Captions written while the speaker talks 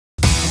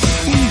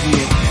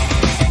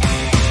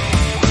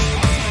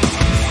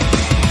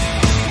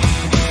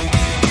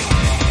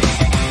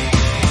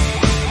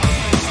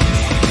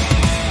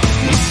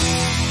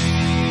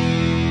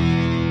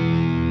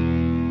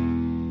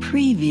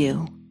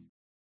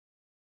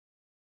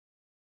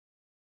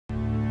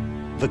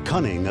The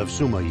cunning of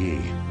Sima Yi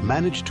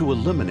managed to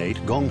eliminate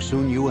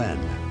Gongsun Yuan.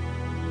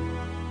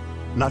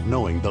 Not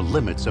knowing the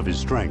limits of his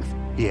strength,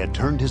 he had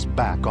turned his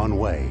back on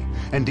Wei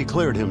and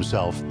declared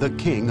himself the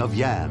king of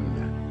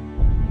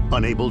Yan.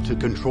 Unable to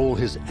control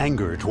his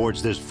anger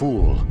towards this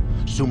fool,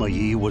 Sima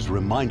Yi was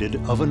reminded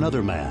of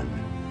another man.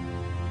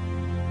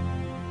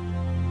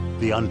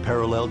 The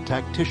unparalleled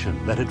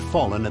tactician that had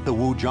fallen at the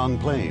Wujiang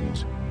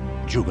Plains,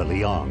 Zhuge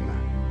Liang.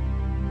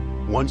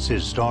 Once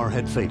his star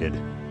had faded,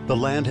 the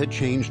land had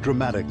changed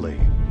dramatically.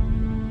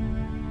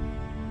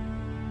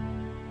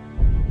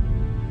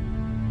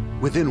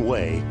 Within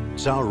Wei,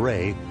 Cao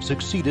Rui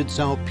succeeded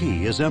Cao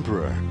Pi as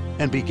emperor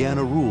and began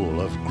a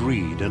rule of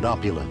greed and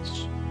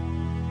opulence.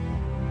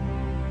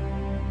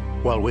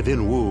 While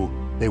within Wu,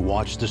 they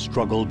watched the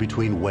struggle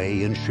between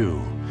Wei and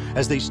Shu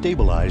as they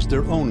stabilized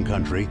their own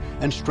country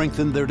and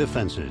strengthened their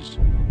defenses.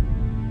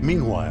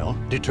 Meanwhile,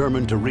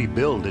 determined to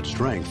rebuild its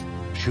strength,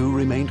 Shu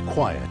remained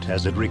quiet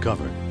as it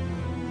recovered.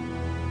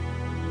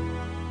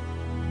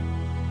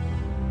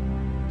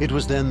 It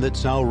was then that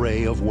Cao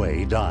Rui of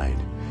Wei died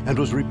and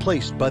was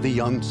replaced by the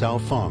young Cao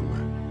Feng.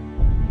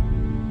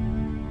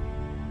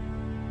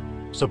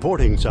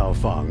 Supporting Cao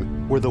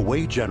Feng were the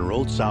Wei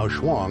general Cao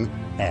Shuang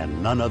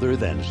and none other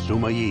than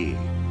Sima Yi.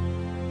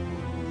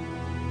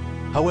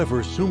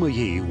 However, Sima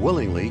Yi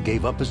willingly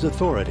gave up his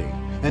authority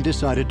and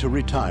decided to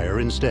retire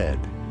instead.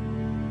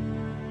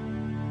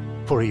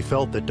 For he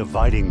felt that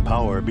dividing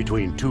power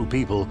between two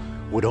people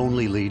would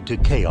only lead to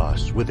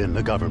chaos within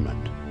the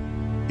government.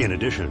 In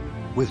addition,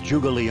 with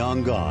Zhuge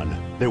Liang gone,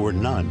 there were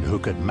none who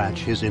could match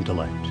his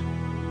intellect.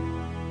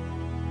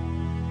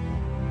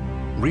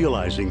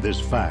 Realizing this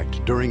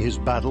fact during his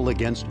battle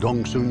against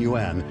Gongsun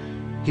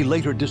Yuan, he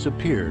later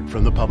disappeared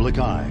from the public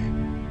eye.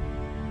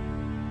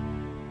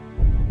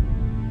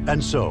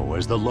 And so,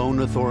 as the lone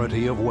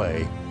authority of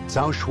Wei,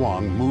 Cao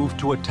Shuang moved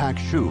to attack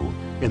Shu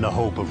in the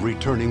hope of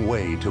returning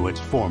Wei to its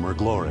former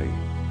glory.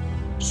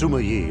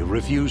 Sima Yi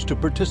refused to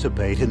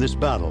participate in this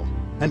battle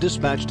and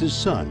dispatched his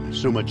son,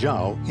 Sima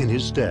Zhao, in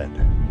his stead.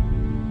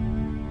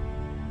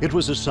 It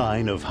was a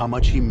sign of how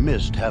much he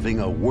missed having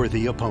a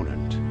worthy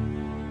opponent.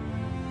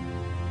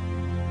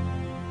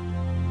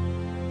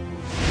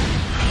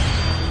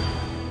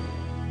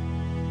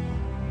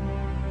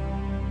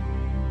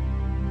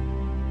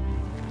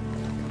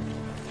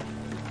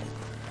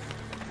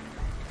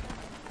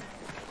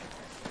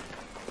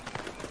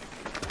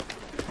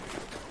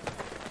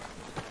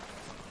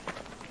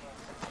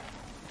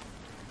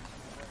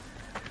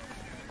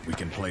 We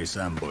can place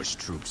ambush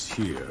troops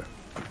here,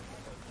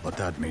 but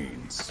that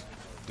means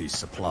these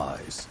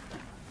supplies.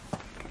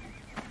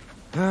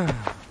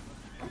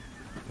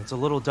 It's a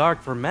little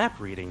dark for map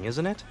reading,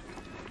 isn't it?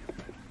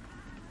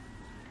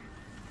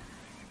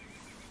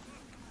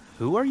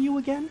 Who are you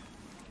again?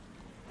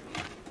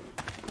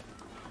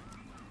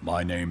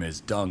 My name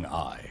is Deng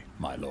Ai,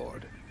 my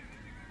lord.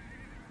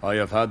 I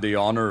have had the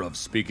honor of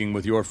speaking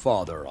with your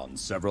father on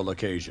several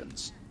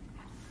occasions.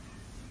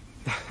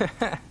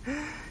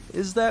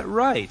 Is that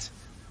right?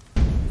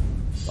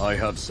 I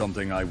have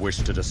something I wish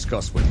to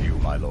discuss with you,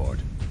 my lord.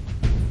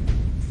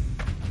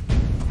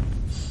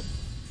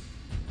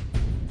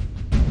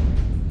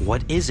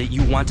 What is it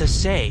you want to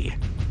say?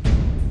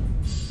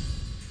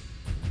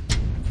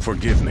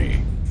 Forgive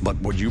me, but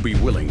would you be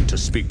willing to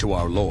speak to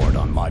our lord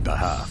on my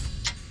behalf?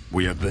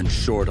 We have been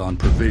short on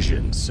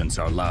provisions since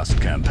our last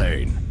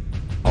campaign.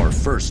 Our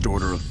first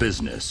order of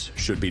business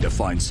should be to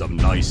find some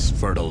nice,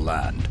 fertile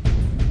land.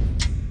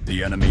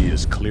 The enemy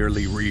is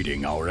clearly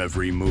reading our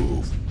every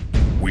move.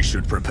 We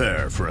should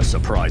prepare for a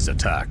surprise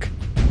attack.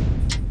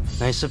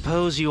 I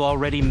suppose you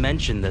already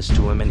mentioned this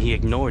to him and he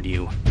ignored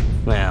you.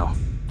 Well,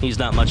 he's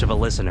not much of a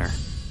listener.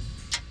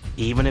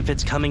 Even if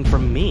it's coming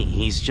from me,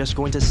 he's just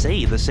going to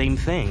say the same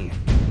thing.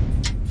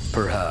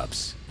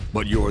 Perhaps,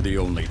 but you're the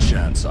only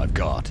chance I've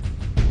got.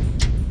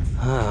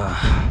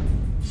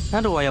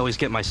 How do I always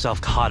get myself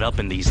caught up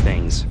in these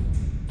things?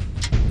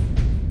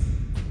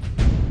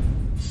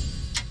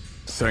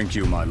 Thank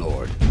you, my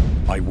lord.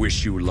 I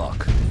wish you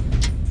luck.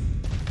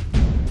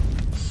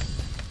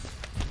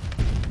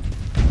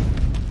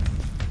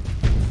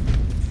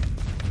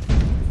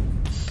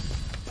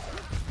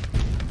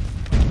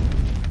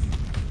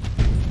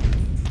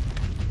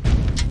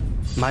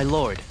 My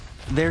lord,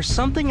 there's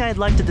something I'd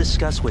like to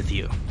discuss with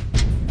you.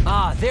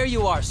 Ah, there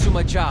you are,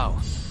 Sima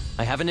Zhao.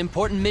 I have an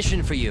important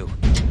mission for you.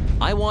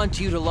 I want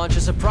you to launch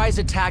a surprise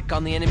attack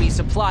on the enemy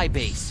supply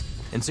base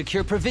and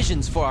secure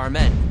provisions for our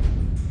men.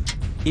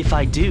 If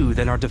I do,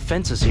 then our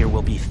defenses here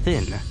will be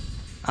thin.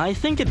 I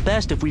think it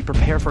best if we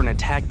prepare for an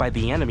attack by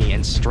the enemy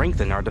and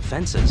strengthen our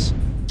defenses.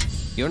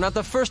 You're not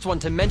the first one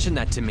to mention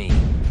that to me.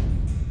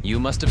 You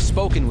must have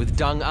spoken with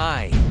Deng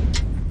Ai.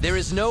 There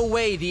is no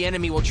way the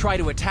enemy will try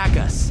to attack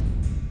us.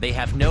 They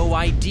have no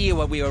idea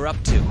what we are up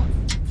to.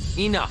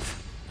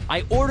 Enough.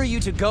 I order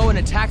you to go and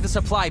attack the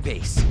supply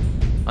base.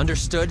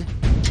 Understood?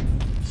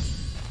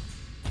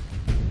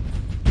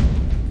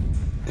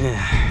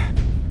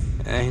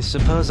 I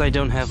suppose I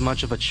don't have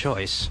much of a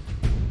choice.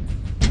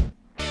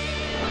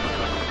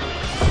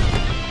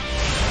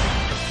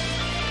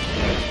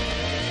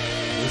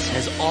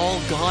 all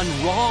gone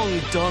wrong,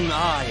 Dung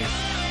Ai.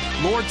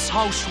 Lord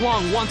Cao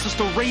Shuang wants us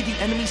to raid the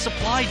enemy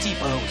supply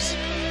depots.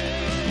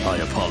 I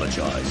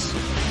apologize,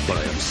 but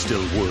I am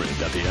still worried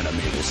that the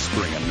enemy will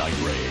spring a night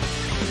raid.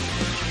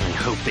 I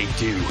hope they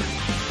do.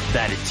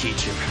 That'd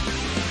teach him.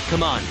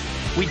 Come on,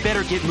 we'd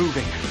better get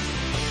moving.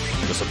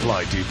 The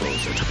supply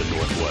depots are to the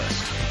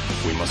northwest.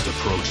 We must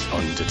approach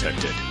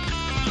undetected.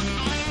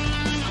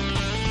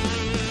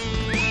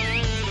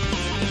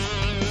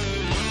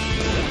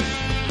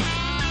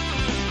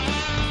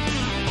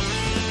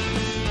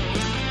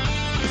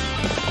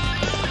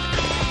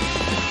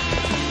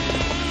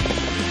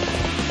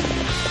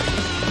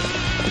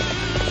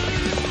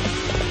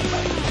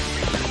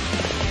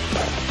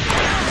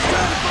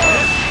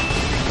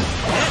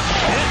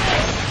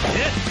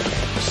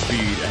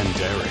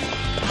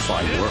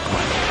 Fine work,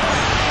 my lord.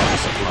 The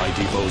supply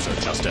depots are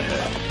just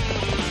ahead.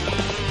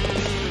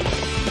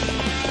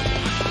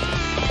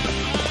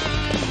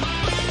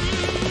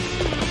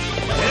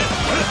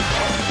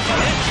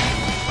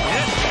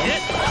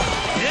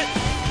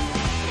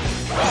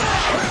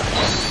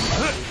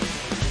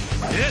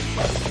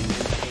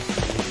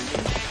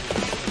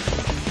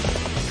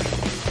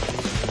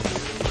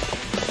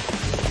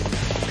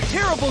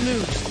 Terrible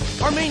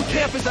news! Our main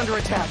camp is under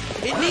attack.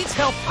 It needs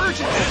help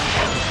urgently.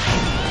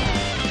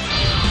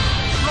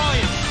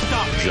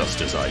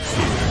 Just as I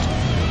feared.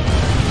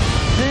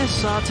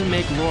 This ought to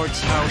make Lord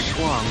Cao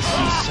Shuang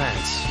see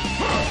sense.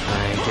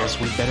 I guess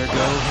we better go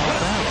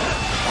help out.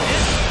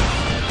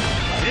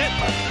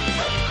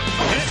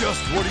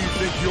 Just what do you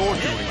think you're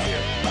doing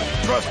here?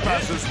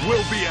 Trespassers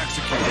will be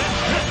executed.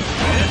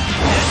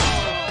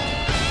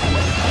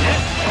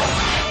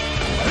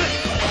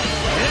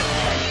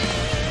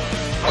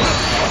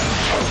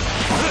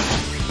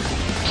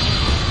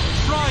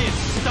 Try and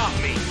stop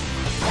me!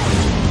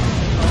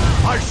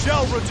 I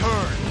shall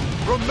return.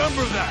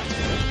 Remember that.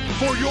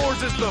 For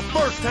yours is the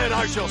first head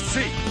I shall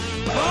seek.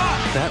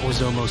 That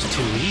was almost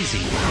too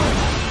easy.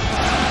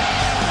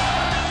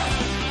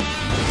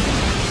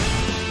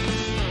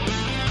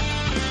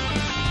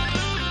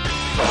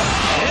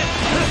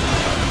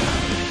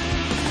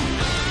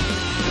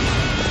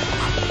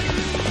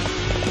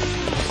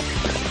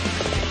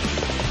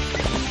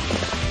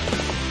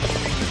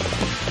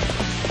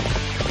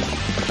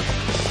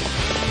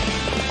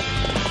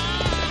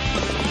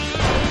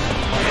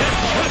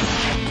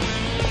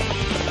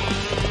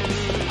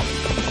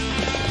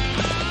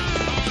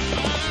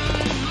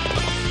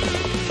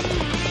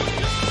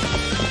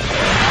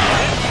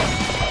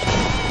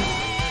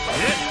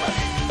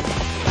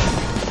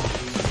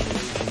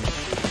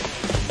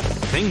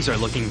 Things are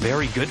looking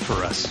very good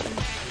for us.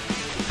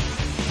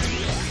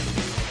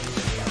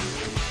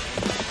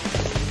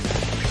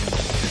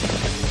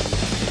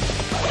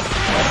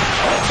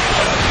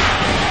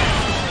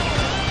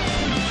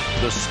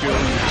 The skill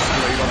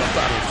displayed on the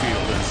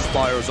battlefield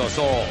inspires us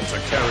all to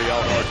carry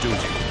out our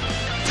duty.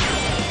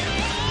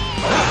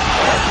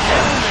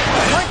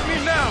 Fight me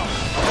now,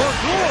 for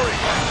glory!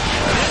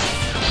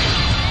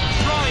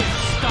 Try and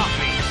stop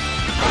me!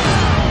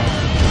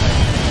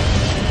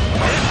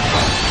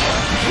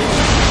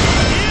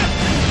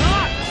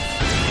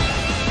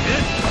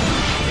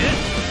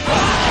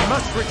 I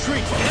must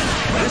retreat.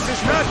 This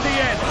is not the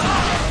end.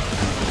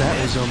 That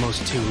was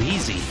almost too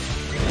easy.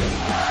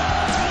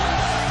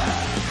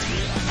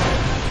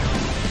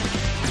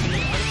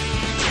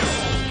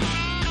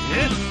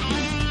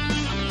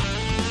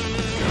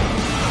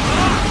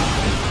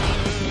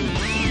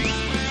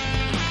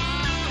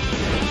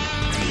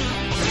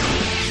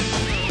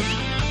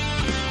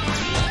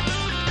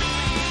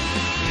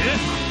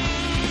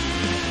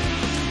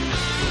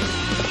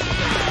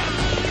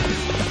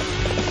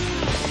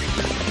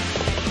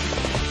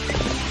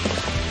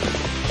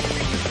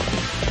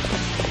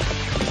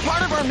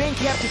 Our main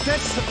camp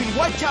defenses have been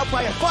wiped out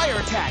by a fire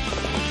attack.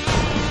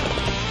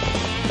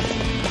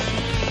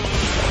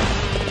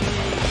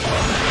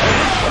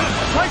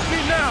 Fight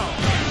me now,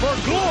 for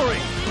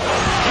glory!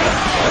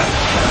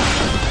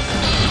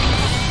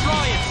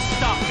 Try and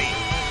stop me!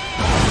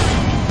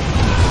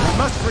 I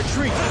must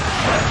retreat.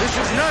 This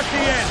is not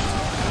the end.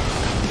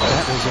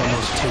 That was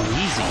almost too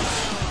easy.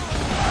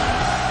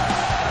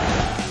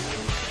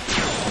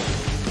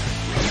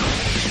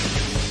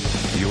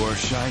 You are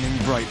shining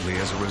brightly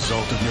as a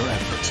result of your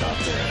efforts out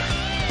there.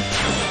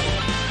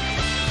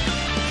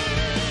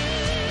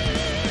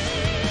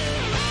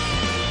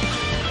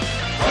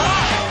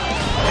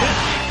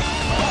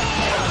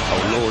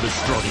 Our lord is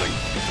struggling.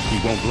 He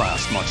won't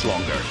last much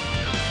longer.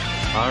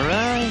 All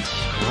right,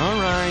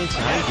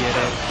 I get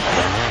it.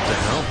 I have to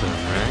help him,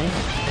 right?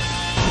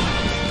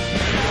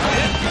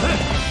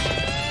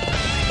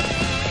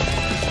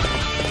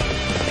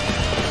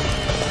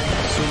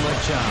 Suma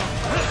Chao.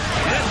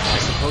 I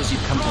suppose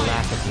you've come to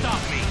laugh at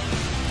me.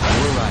 You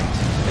were right,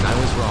 and I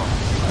was wrong.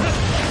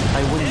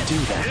 I wouldn't do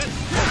that.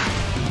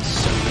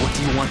 So what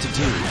do you want to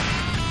do?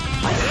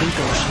 I think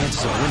our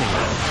chances of winning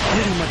are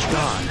pretty much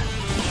gone.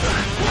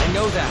 I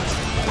know that.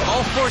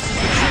 All forces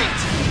retreat.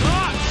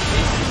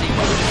 This is a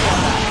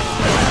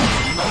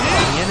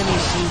The enemy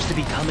seems to be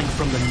be coming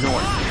from the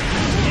north.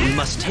 We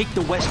must take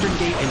the western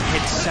gate and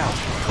head south.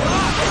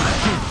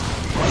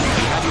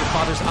 You have your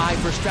father's eye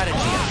for strategy,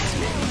 I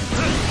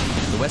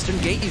see. The western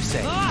gate, you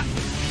say?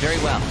 Very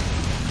well.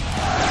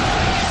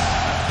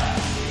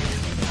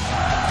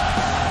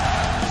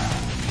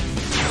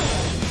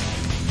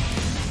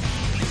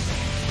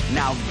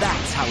 Now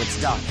that's how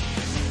it's done.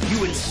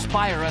 You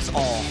inspire us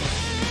all.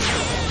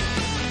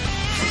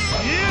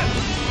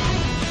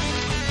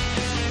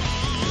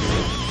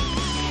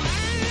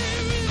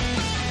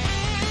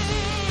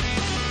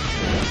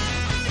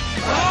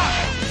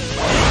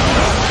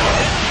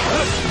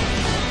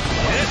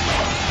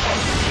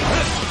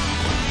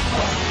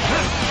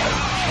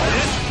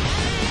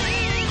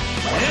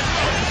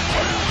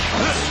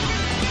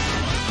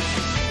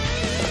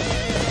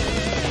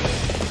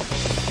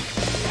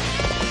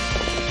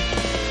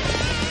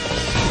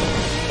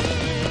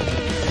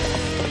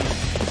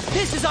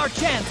 This is our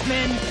chance,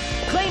 men!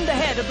 Claim the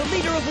head of the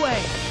leader of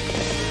Wei!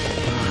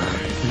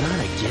 Not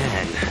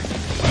again.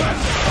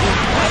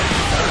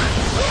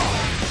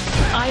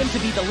 I am to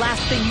be the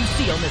last thing you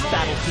see on this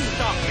battlefield.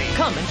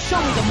 Come and show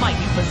me the might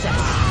you possess.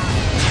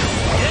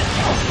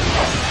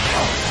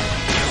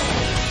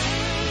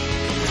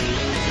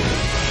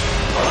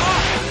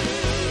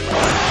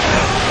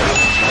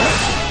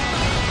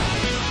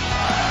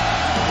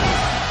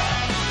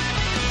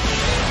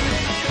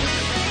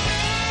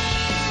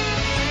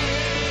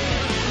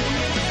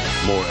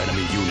 More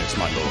enemy units,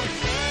 my lord.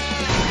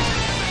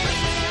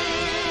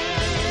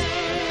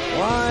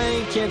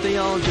 Why can't they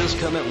all just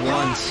come at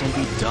once and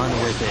be done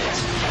with it?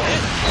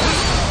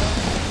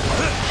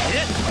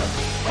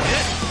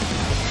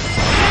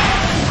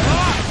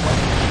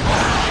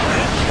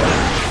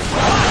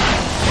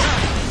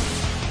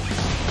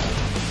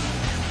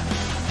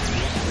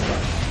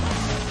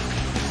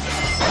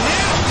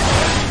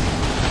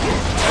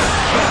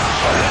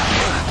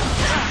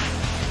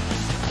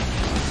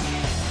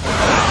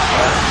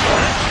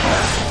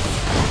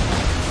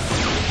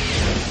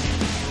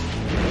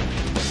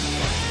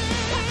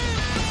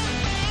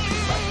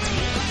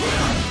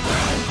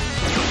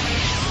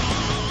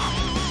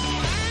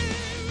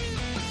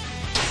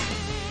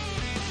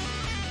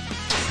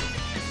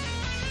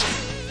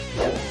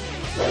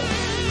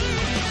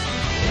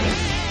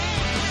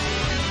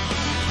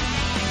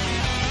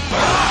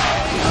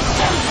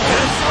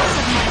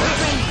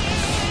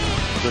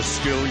 The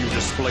skill you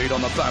displayed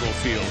on the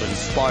battlefield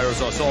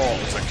inspires us all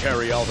to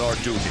carry out our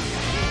duty.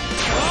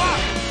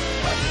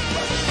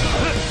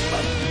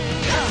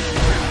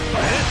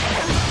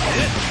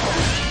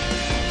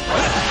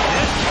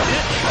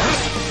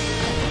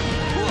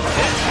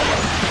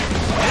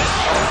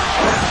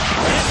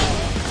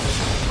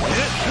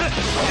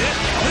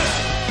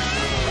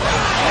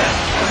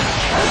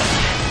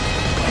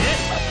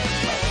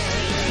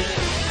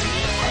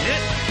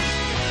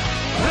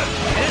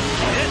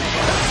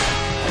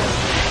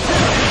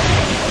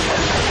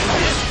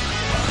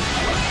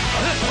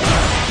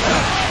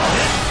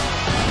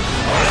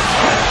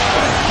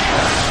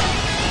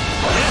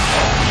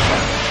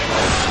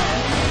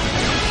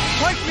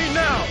 Fight me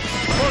now!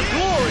 For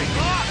glory!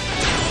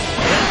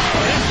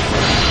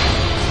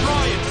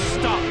 Try and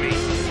stop me!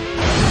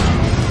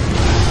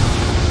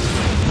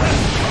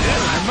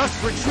 I must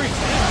retreat!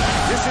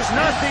 This is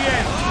not the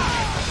end!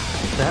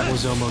 That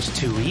was almost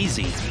too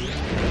easy.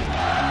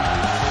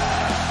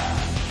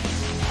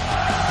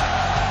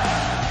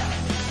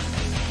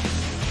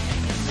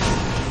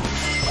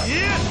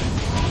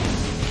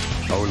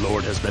 Our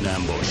lord has been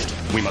ambushed.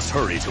 We must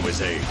hurry to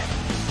his aid.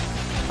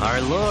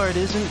 Our lord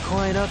isn't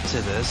quite up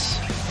to this.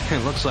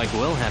 It looks like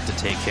we'll have to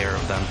take care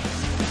of them.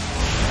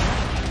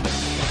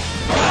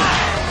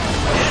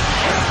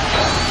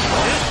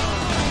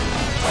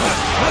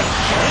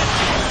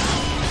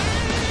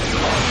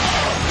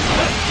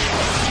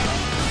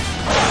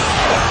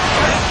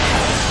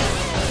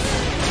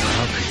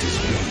 How could this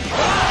be?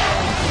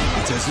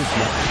 It's as if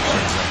my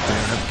actions up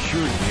there have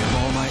cured me of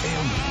all my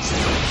ailments.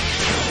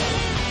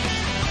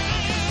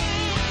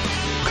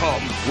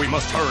 Come, we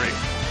must hurry.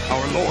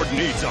 Our lord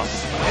needs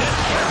us.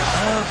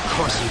 Of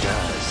course he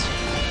does.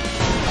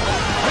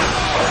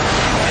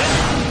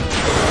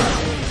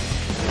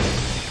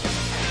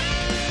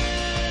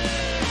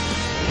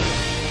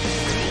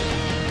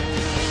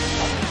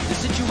 The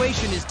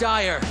situation is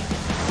dire.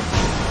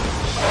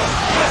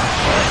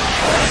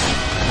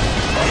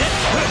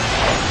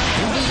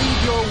 You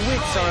believe your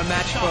wits are a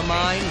match for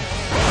mine?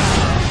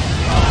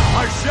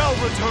 I shall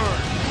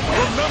return!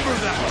 Remember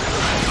that!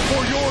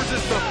 For yours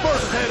is the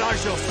first head I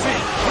shall see!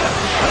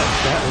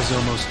 That was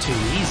almost too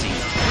easy.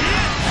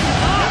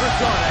 Never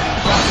thought I'd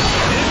encounter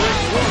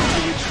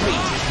to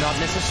retreat is not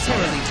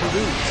necessarily to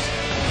lose.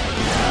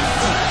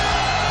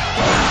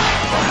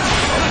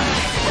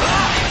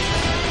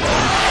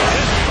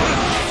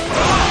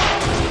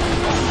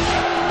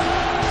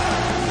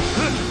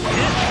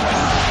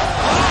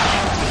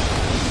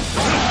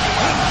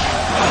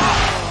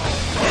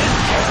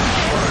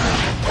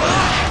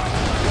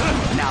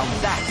 Now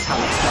that's how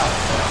it's done.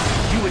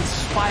 You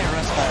inspire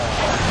us all.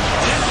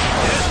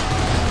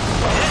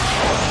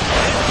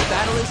 The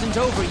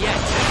isn't over yet.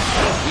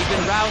 We've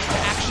been roused to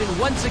action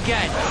once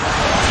again.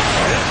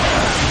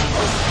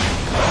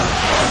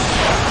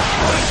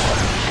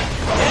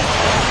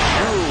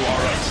 You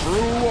are a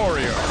true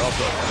warrior of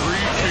the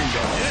Three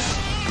Kingdoms.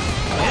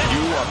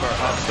 You are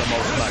perhaps the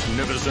most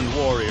magnificent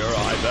warrior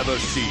I've ever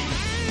seen.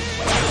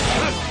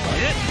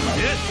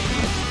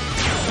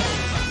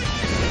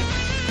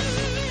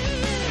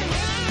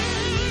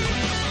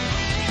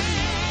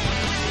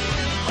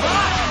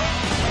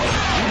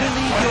 You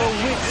believe your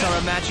wits are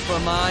a match for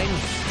mine?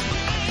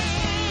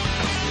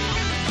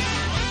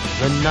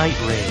 The Night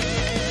Raid.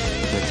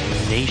 The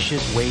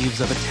tenacious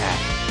waves of attack.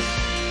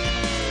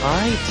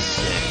 I'd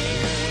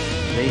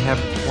say they have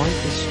quite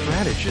the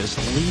strategist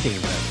leading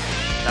them.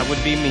 That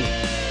would be me.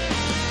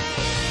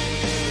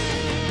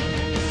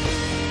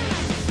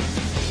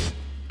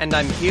 And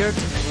I'm here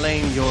to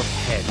claim your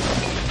head.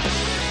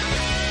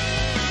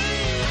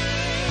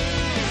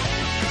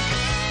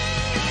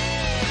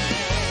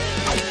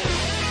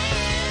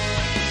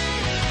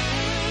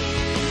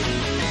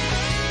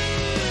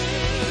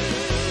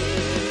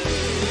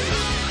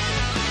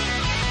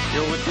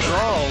 Your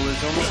withdrawal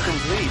is almost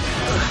complete.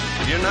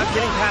 You're not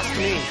getting past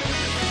me.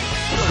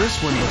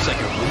 This one looks like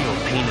a real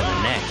pain in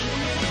the neck.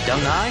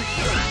 Dung Ai,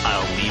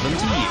 I'll leave him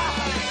to you.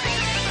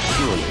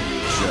 Surely you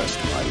jest,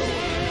 my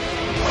lord.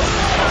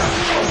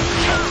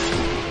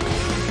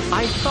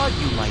 I thought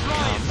you might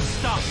come.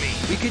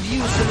 We could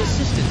use some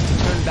assistance to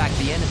turn back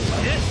the enemy.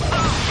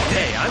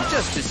 Hey, I'm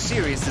just as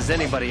serious as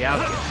anybody out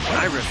here.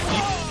 I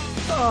refuse.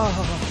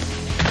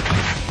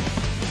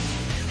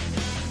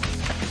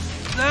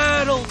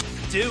 That'll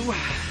do.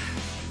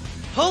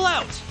 Pull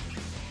out!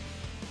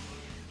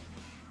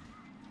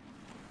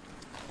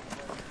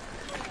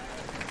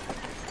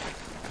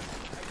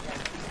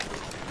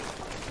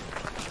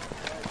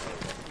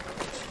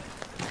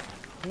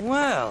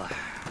 Well,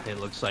 it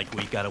looks like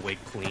we got away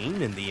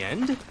clean in the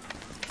end.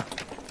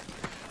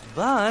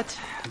 But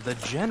the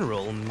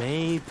general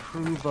may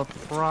prove a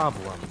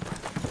problem.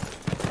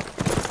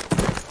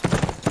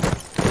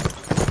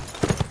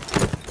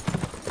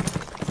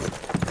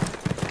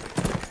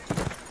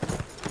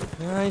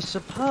 I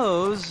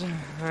suppose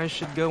I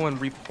should go and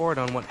report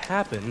on what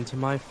happened to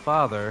my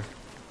father.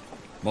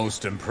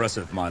 Most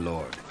impressive, my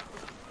lord.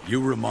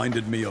 You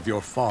reminded me of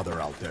your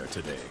father out there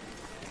today.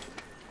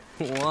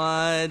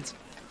 What?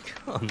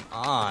 Come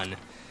on.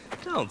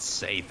 Don't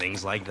say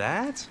things like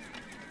that.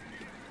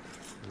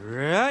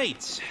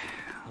 Right.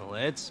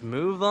 Let's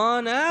move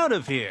on out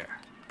of here.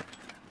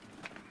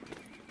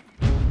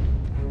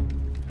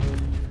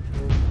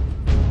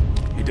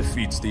 He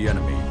defeats the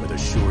enemy with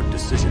assured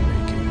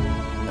decision-making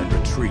and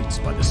retreats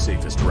by the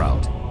safest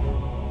route.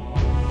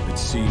 It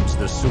seems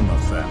the Suma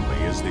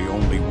family is the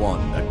only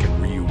one that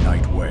can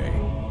reunite Wei.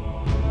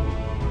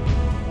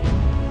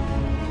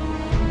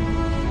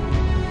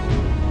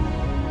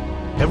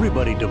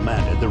 Everybody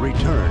demanded the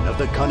return of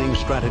the cunning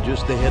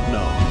strategist they had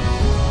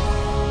known.